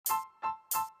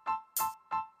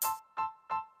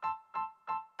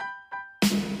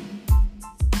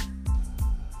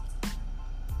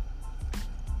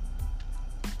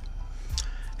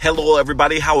Hello,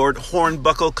 everybody. Howard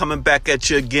Hornbuckle coming back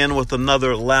at you again with another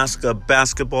Alaska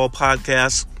basketball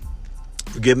podcast.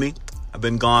 Forgive me. I've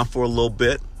been gone for a little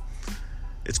bit.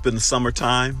 It's been the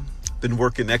summertime. Been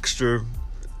working extra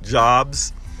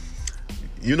jobs.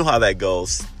 You know how that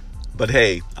goes. But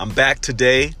hey, I'm back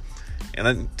today.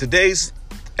 And today's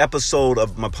episode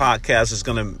of my podcast is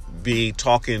going to be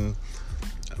talking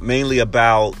mainly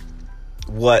about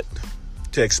what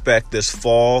to expect this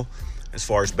fall as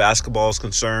far as basketball is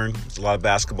concerned. There's a lot of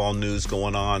basketball news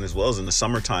going on as well as in the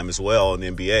summertime as well in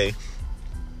the NBA.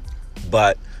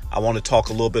 But I want to talk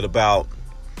a little bit about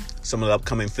some of the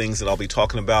upcoming things that I'll be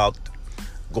talking about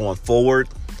going forward.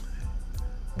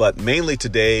 But mainly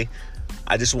today,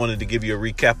 I just wanted to give you a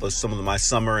recap of some of my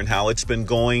summer and how it's been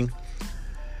going.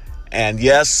 And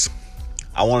yes,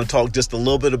 I want to talk just a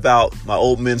little bit about my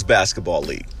old men's basketball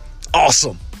league.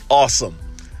 Awesome.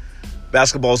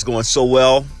 Basketball is going so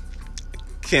well.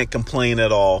 Can't complain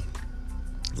at all.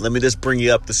 Let me just bring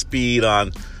you up to speed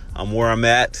on where I'm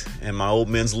at in my old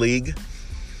men's league.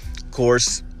 Of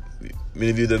course, many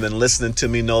of you that have been listening to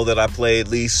me know that I play at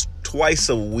least twice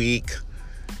a week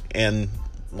in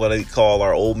what I call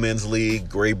our old men's league,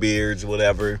 Graybeards,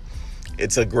 whatever.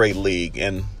 It's a great league.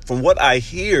 And from what I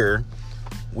hear,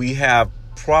 we have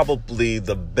probably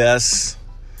the best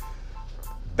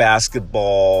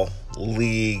basketball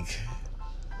league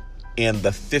in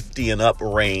the 50 and up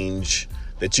range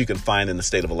that you can find in the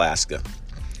state of Alaska.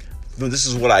 This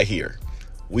is what I hear.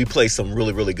 We play some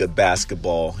really, really good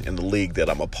basketball in the league that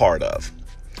I'm a part of.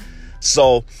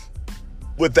 So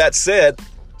with that said,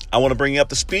 I want to bring you up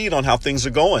to speed on how things are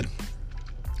going.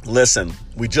 Listen,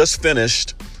 we just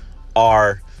finished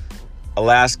our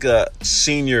Alaska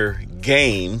Senior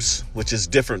Games, which is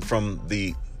different from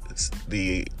the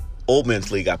old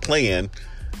men's league I play in.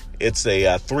 It's a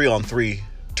 3-on-3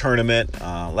 tournament.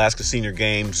 Alaska Senior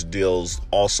Games deals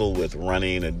also with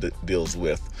running. It deals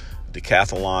with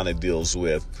decathlon. It deals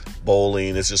with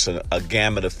bowling. It's just a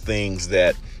gamut of things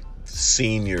that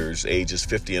seniors ages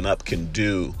 50 and up can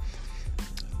do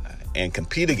and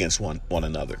compete against one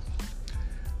another.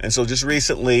 And so just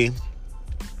recently,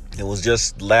 it was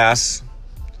just last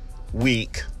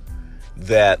week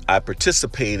that I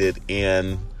participated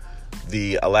in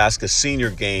the Alaska Senior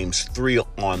Games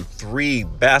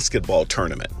 3-on-3 basketball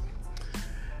tournament.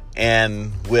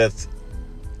 And with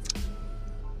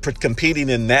competing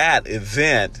in that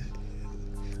event,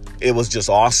 it was just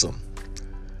awesome.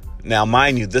 Now,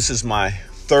 mind you, this is my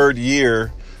third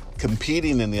year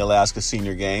competing in the Alaska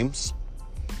Senior Games.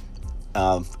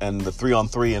 And the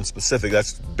 3-on-3 in specific,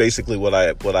 that's basically what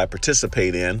I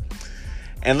participate in.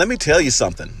 And let me tell you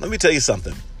something.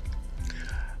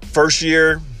 First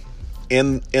year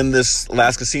in this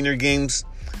Alaska Senior Games,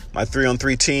 my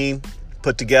 3-on-3 team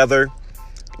put together,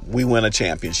 we win a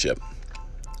championship.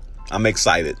 I'm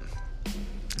excited.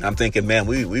 I'm thinking, man,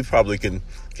 we probably can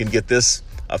get this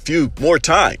a few more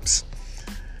times.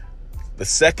 The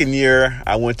second year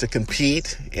I went to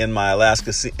compete in my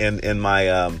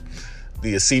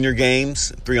the Senior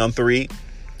Games 3-on-3.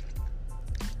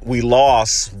 We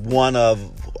lost. One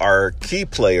of our key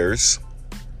players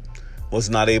was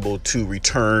not able to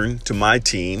return to my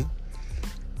team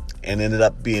and ended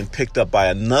up being picked up by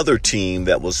another team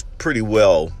that was pretty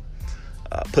well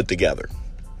put together.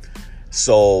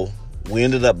 So we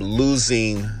ended up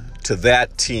losing to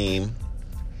that team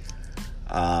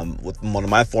with one of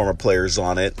my former players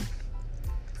on it,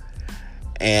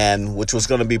 and which was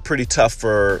going to be pretty tough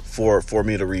for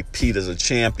me to repeat as a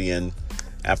champion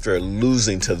after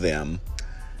losing to them.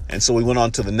 And so we went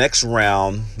on to the next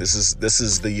round. This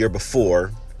is the year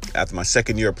before, after my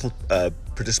second year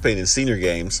participating in Senior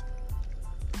Games.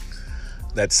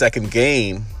 That second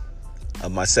game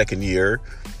of my second year,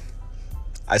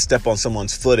 I step on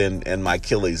someone's foot and my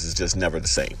Achilles is just never the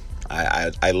same.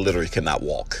 I literally cannot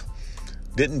walk.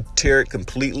 Didn't tear it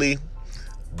completely,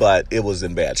 but it was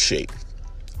in bad shape.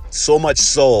 So much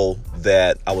so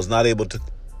that I was not able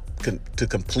to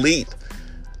complete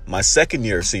my second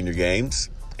year of Senior Games,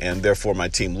 and therefore my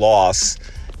team lost,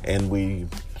 and we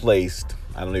placed,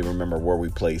 I don't even remember where we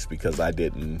placed because I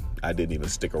didn't even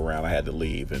stick around. I had to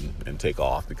leave and take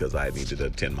off because I needed to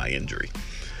attend my injury.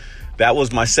 That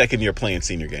was my second year playing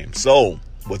Senior Games. So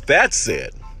with that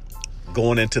said,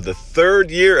 going into the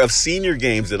third year of Senior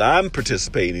Games that I'm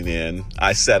participating in,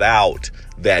 I set out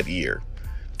that year.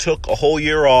 Took a whole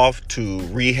year off to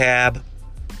rehab.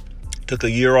 Took a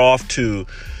year off to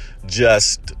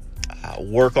just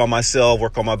work on myself,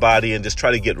 work on my body, and just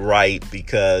try to get right,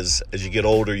 because as you get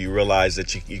older, you realize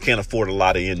that you can't afford a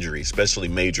lot of injuries, especially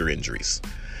major injuries.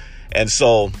 And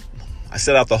so I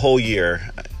set out the whole year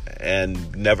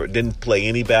and didn't play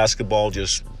any basketball,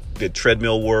 just did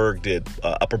treadmill work, did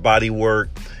upper body work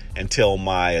until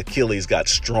my Achilles got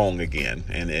strong again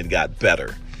and it got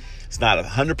better. It's not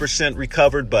 100%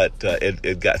 recovered, but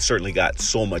it certainly got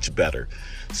so much better.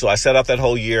 So I set out that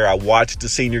whole year. I watched the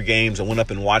senior games. I went up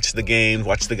and watched the games,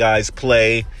 watched the guys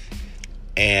play,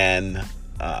 and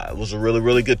it was a really,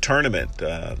 really good tournament.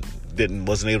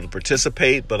 Wasn't able to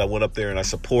participate, but I went up there and I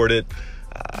supported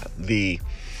the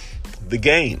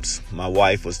games. My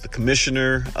wife was the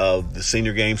commissioner of the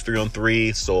senior games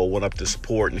 3-on-3, so I went up to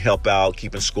support and help out,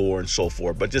 keeping score and so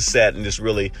forth. But just sat and just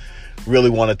really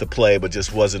wanted to play, but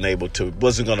just wasn't able to.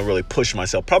 Wasn't going to really push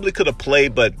myself. Probably could have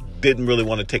played, but didn't really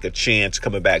want to take a chance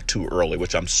coming back too early,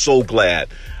 which I'm so glad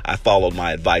I followed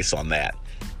my advice on that.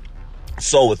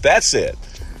 So with that said,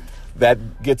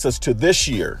 that gets us to this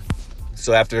year.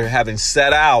 So after having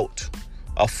set out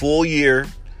a full year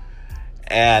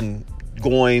and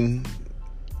going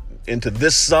into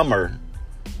this summer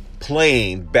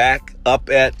playing back up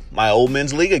at my old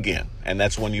men's league again, and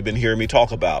that's when you've been hearing me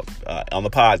talk about on the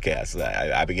podcast.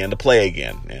 I began to play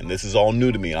again, and this is all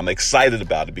new to me. I'm excited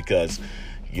about it because,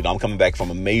 I'm coming back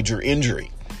from a major injury.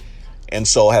 And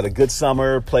so I had a good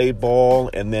summer, played ball,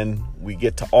 and then we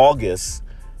get to August,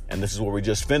 and this is where we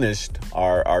just finished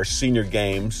our senior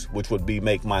games, which would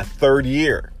make my third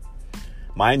year.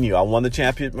 Mind you, I won the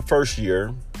championship my first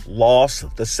year,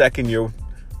 lost the second year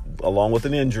along with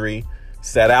an injury,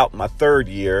 sat out my third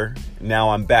year. Now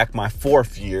I'm back my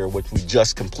fourth year, which we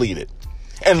just completed.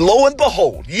 And lo and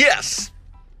behold, yes,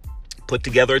 put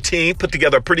together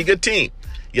a pretty good team.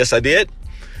 Yes, I did.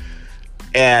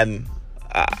 And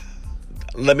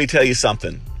let me tell you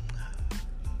something.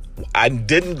 I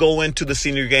didn't go into the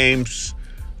senior games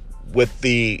with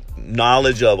the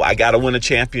knowledge of I got to win a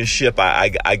championship.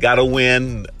 I got to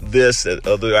win this,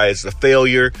 otherwise a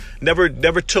failure.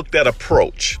 Never took that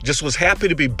approach. Just was happy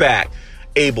to be back,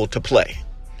 able to play.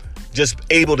 Just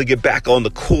able to get back on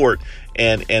the court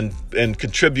and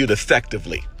contribute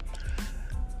effectively.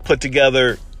 Put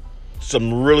together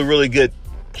some really, really good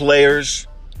players,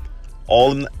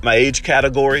 all in my age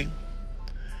category.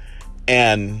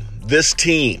 And this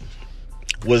team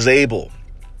was able,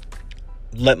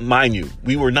 mind you,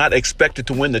 we were not expected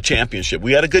to win the championship.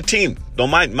 We had a good team.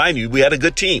 Mind you, we had a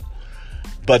good team.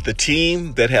 But the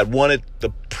team that had won it the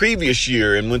previous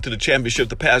year and went to the championship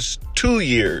the past 2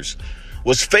 years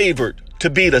was favored to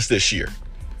beat us this year.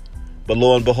 But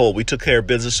lo and behold, we took care of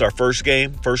business our first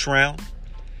round.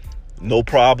 No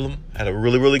problem. Had a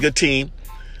really, really good team.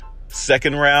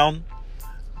 Second round,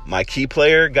 my key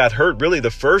player got hurt. Really, the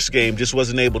first game just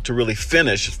wasn't able to really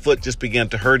finish. His foot just began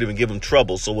to hurt him and give him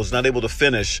trouble, so was not able to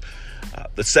finish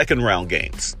the second round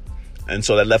games. And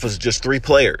so that left us just 3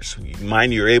 players.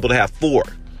 Mind you, you're able to have 4.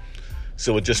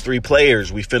 So with just 3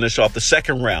 players, we finished off the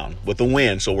second round with a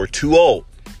win. So we're 2-0.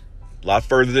 A lot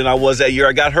further than I was that year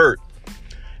I got hurt.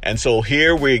 And so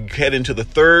here we head into the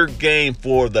third game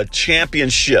for the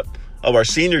championship of our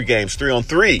senior games,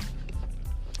 3-on-3.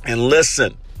 And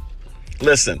listen,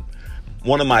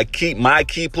 one of my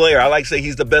key player, I like to say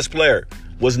he's the best player,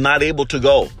 was not able to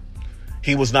go.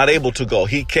 He was not able to go.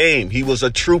 He came. He was a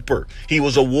trooper. He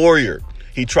was a warrior.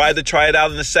 He tried to try it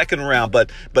out in the second round,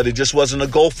 but it just wasn't a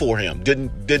goal for him.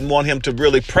 Didn't want him to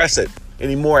really press it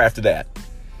anymore after that.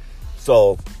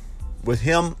 So with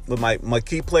him, with my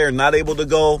key player not able to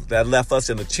go, that left us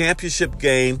in a championship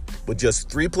game with just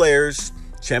 3 players.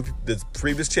 The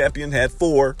previous champion had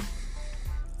 4.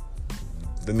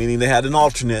 Meaning they had an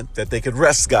alternate that they could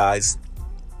rest guys.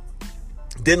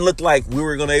 Didn't look like we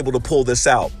were going to be able to pull this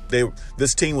out.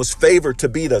 This team was favored to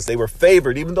beat us. They were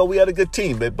favored, even though we had a good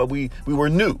team, but we were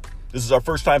new. This is our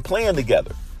first time playing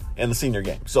together in the senior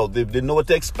game, so they didn't know what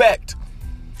to expect.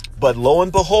 But lo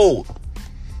and behold,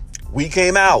 we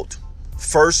came out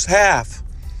first half,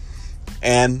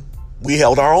 and we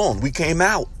held our own. We came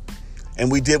out,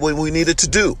 and we did what we needed to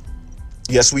do.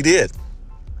 Yes, we did.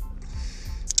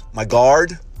 My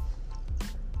guard,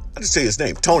 I'll just say his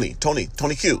name, Tony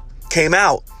Q, came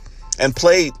out and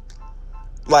played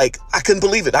like I couldn't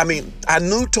believe it. I mean, I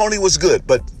knew Tony was good,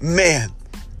 but man,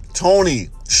 Tony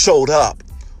showed up,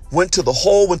 went to the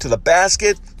hole, went to the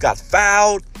basket, got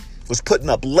fouled, was putting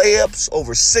up layups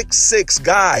over 6'6"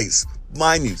 guys,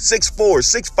 mind you, 6'4",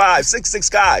 6'5",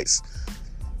 6'6" guys.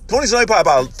 Tony's only probably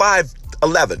about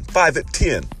 5'11",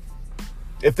 5'10",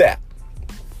 if that.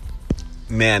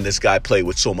 Man, this guy played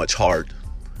with so much heart.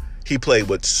 He played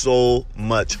with so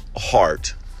much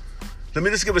heart. Let me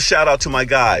just give a shout out to my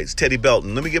guys, Teddy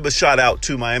Belton. Let me give a shout out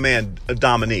to my man,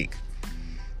 Dominique.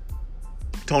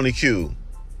 Tony Q.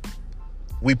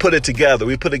 We put it together.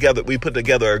 We put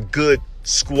together a good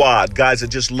squad. Guys that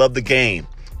just love the game,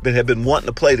 that have been wanting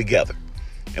to play together.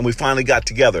 And we finally got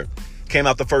together, came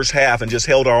out the first half and just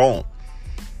held our own.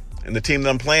 And the team that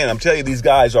I'm playing, I'm telling you, these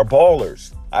guys are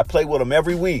ballers. I play with them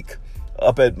every week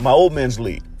up at my old men's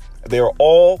league. They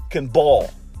all can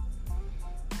ball.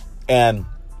 And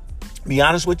be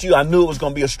honest with you, I knew it was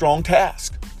going to be a strong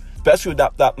task, especially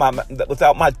without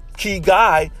my key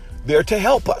guy there to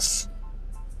help us.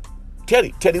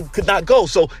 Teddy could not go,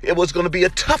 so it was going to be a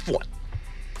tough one.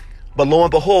 But lo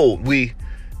and behold, we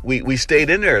stayed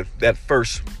in there that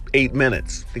first 8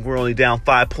 minutes. I think we're only down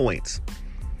 5 points.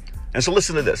 And so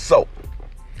listen to this. So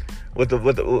with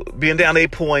the being down 8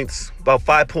 points, about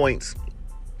 5 points,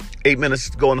 8 minutes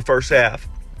to go in the first half,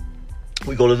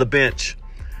 we go to the bench.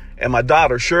 And my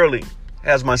daughter, Shirley,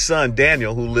 has my son,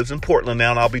 Daniel, who lives in Portland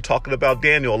now, and I'll be talking about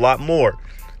Daniel a lot more.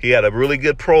 He had a really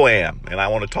good pro-am, and I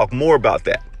want to talk more about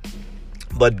that.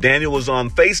 But Daniel was on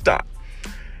FaceTime,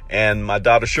 and my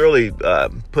daughter, Shirley,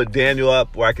 put Daniel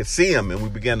up where I could see him, and we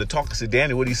began to talk. I said,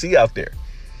 Daniel, what do you see out there?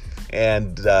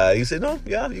 And he said, no,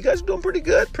 yeah, you guys are doing pretty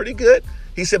good.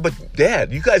 He said, but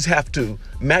Dad, you guys have to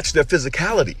match their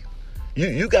physicality.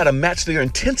 You got to match their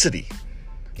intensity.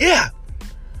 Yeah.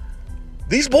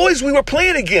 These boys we were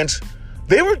playing against,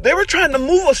 they were trying to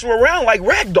move us around like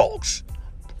rag dolls.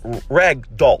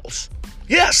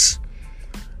 Yes.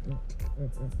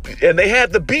 And they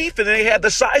had the beef and they had the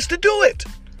size to do it.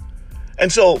 And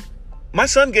so my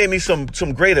son gave me some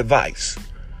great advice.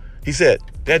 He said,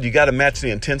 Dad, you got to match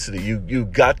the intensity. You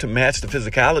got to match the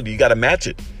physicality. You got to match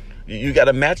it. You got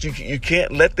to match. You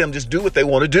can't let them just do what they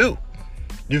want to do.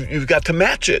 You've got to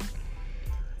match it.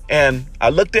 And I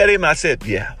looked at him and I said,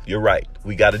 yeah, you're right.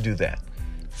 We got to do that.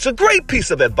 It's a great piece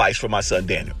of advice for my son,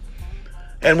 Daniel.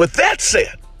 And with that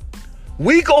said,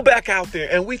 we go back out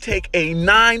there and we take a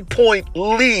 9-point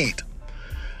lead.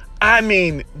 I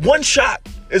mean, one shot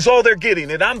is all they're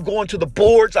getting. And I'm going to the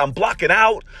boards. I'm blocking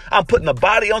out. I'm putting a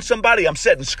body on somebody. I'm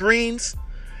setting screens.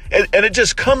 And it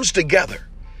just comes together.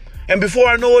 And before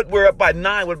I know it, we're up by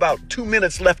 9 with about 2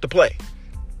 minutes left to play.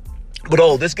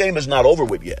 But this game is not over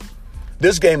with yet.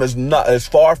 This game is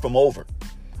far from over.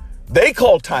 They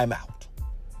called timeout,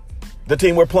 the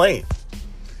team we're playing.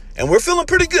 And we're feeling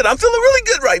pretty good. I'm feeling really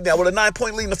good right now with a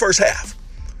 9-point lead in the first half.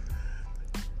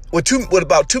 With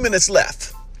about 2 minutes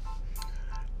left.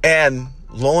 And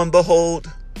lo and behold,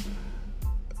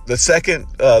 after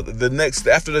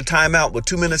the timeout with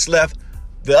 2 minutes left,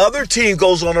 the other team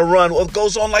goes on a run. Well, it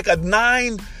goes on like a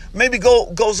 9, maybe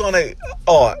goes on a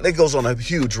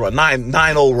huge run,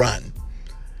 9-0 run.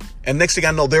 And next thing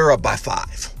I know, they're up by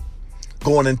 5,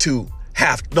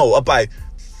 up by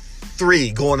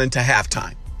 3 going into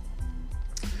halftime.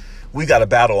 We got a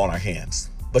battle on our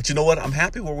hands. But you know what? I'm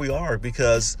happy where we are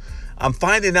because I'm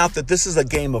finding out that this is a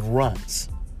game of runs.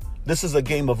 This is a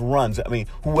game of runs. I mean,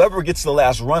 whoever gets the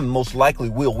last run most likely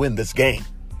will win this game.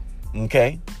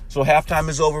 Okay? So halftime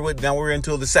is over with. Now we're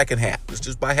into the second half. It's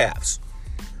just by halves.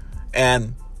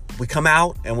 And we come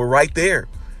out and we're right there.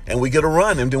 And we get a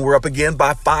run, and then we're up again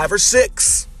by 5 or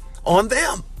 6 on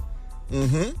them.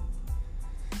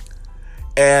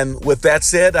 And with that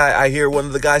said, I hear one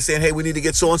of the guys saying, hey, we need to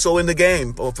get so-and-so in the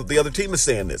game. Or the other team is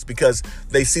saying this because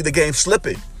they see the game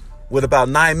slipping with about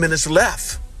 9 minutes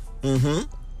left.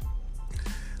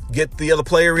 Get the other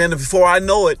player in, and before I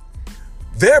know it,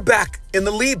 they're back in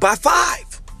the lead by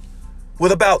 5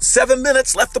 with about 7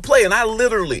 minutes left to play. And I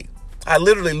literally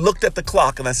looked at the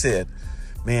clock and I said,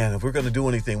 man, if we're going to do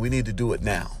anything, we need to do it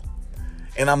now.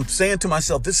 And I'm saying to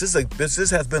myself, this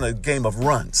has been a game of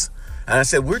runs. And I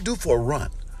said, we're due for a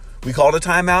run. We called a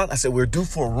timeout. I said, we're due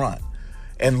for a run.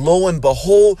 And lo and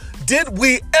behold, did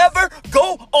we ever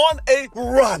go on a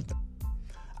run?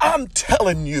 I'm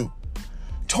telling you.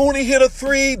 Tony hit a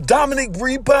 3. Dominic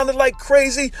rebounded like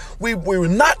crazy. We were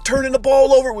not turning the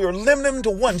ball over. We were limiting him to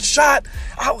one shot.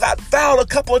 I got fouled a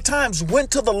couple of times,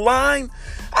 went to the line.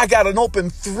 I got an open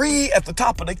 3 at the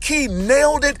top of the key,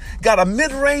 nailed it. Got a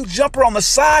mid-range jumper on the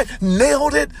side,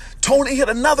 nailed it. Tony hit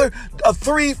a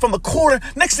 3 from the corner.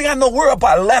 Next thing I know, we're up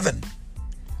by 11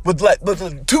 with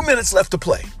 2 minutes left to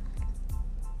play.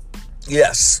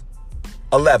 Yes.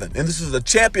 11. And this is a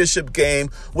championship game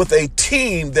with a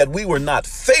team that we were not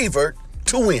favored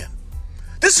to win.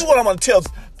 This is what I'm going to tell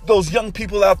those young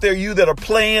people out there, you that are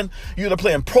playing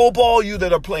pro ball, you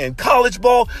that are playing college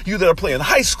ball, you that are playing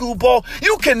high school ball.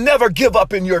 You can never give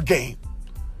up in your game.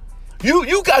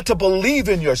 You got to believe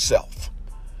in yourself.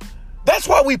 That's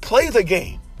why we play the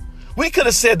game. We could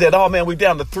have said that, oh man, we're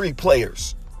down to 3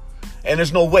 players and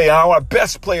there's no way our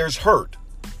best players hurt.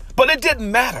 But it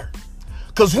didn't matter.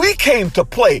 Because we came to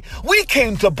play. We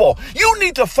came to ball. You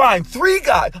need to find 3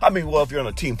 guys. If you're on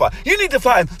a team 5, you need to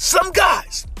find some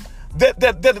guys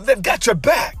that got your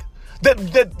back,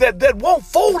 that won't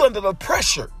fold under the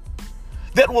pressure,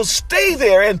 that will stay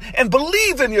there and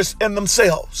believe in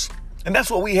themselves. And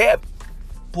that's what we had.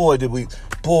 Boy,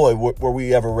 were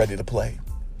we ever ready to play.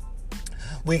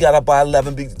 We got up by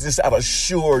 11 just out of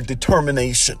sure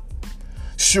determination,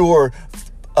 sure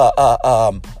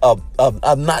of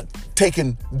not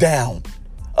taking down,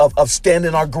 of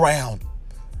standing our ground.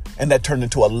 And that turned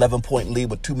into an 11-point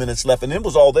lead with 2 minutes left. And it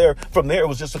was all there. From there, it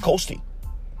was just a coasting.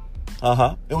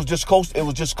 It was just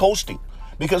coasting.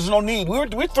 Because there's no need. We're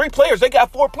 3 players. They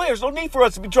got 4 players. No need for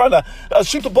us to be trying to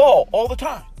shoot the ball all the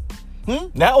time.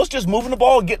 Now it's just moving the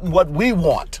ball and getting what we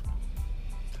want.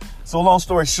 So long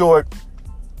story short,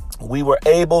 we were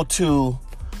able to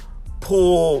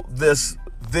pull this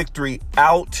victory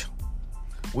out.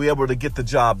 We were able to get the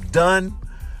job done.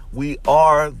 We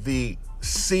are the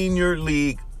Senior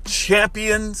League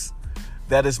champions.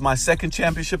 That is my second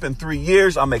championship in 3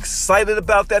 years. I'm excited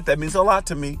about that. That means a lot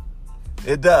to me.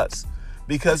 It does.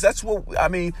 Because that's what,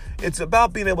 it's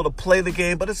about being able to play the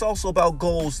game, but it's also about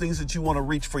goals, things that you want to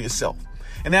reach for yourself.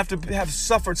 And after have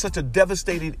suffered such a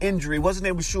devastating injury, wasn't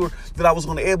able sure that I was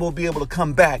going to be able to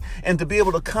come back. And to be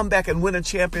able to come back and win a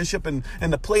championship and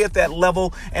to play at that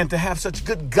level and to have such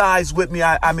good guys with me,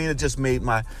 it just made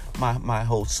my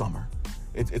whole summer.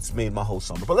 It's made my whole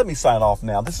summer. But let me sign off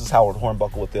now. This is Howard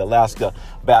Hornbuckle with the Alaska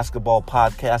Basketball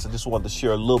Podcast. I just wanted to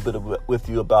share a little bit with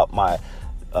you about my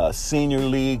Senior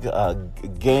League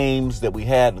games that we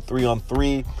had,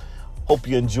 3-on-3. Hope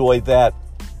you enjoyed that.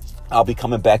 I'll be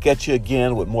coming back at you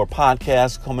again with more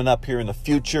podcasts coming up here in the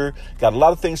future. Got a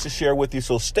lot of things to share with you,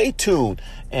 so stay tuned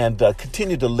and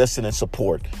continue to listen and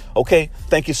support. Okay,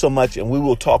 thank you so much, and we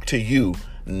will talk to you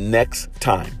next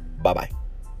time. Bye-bye.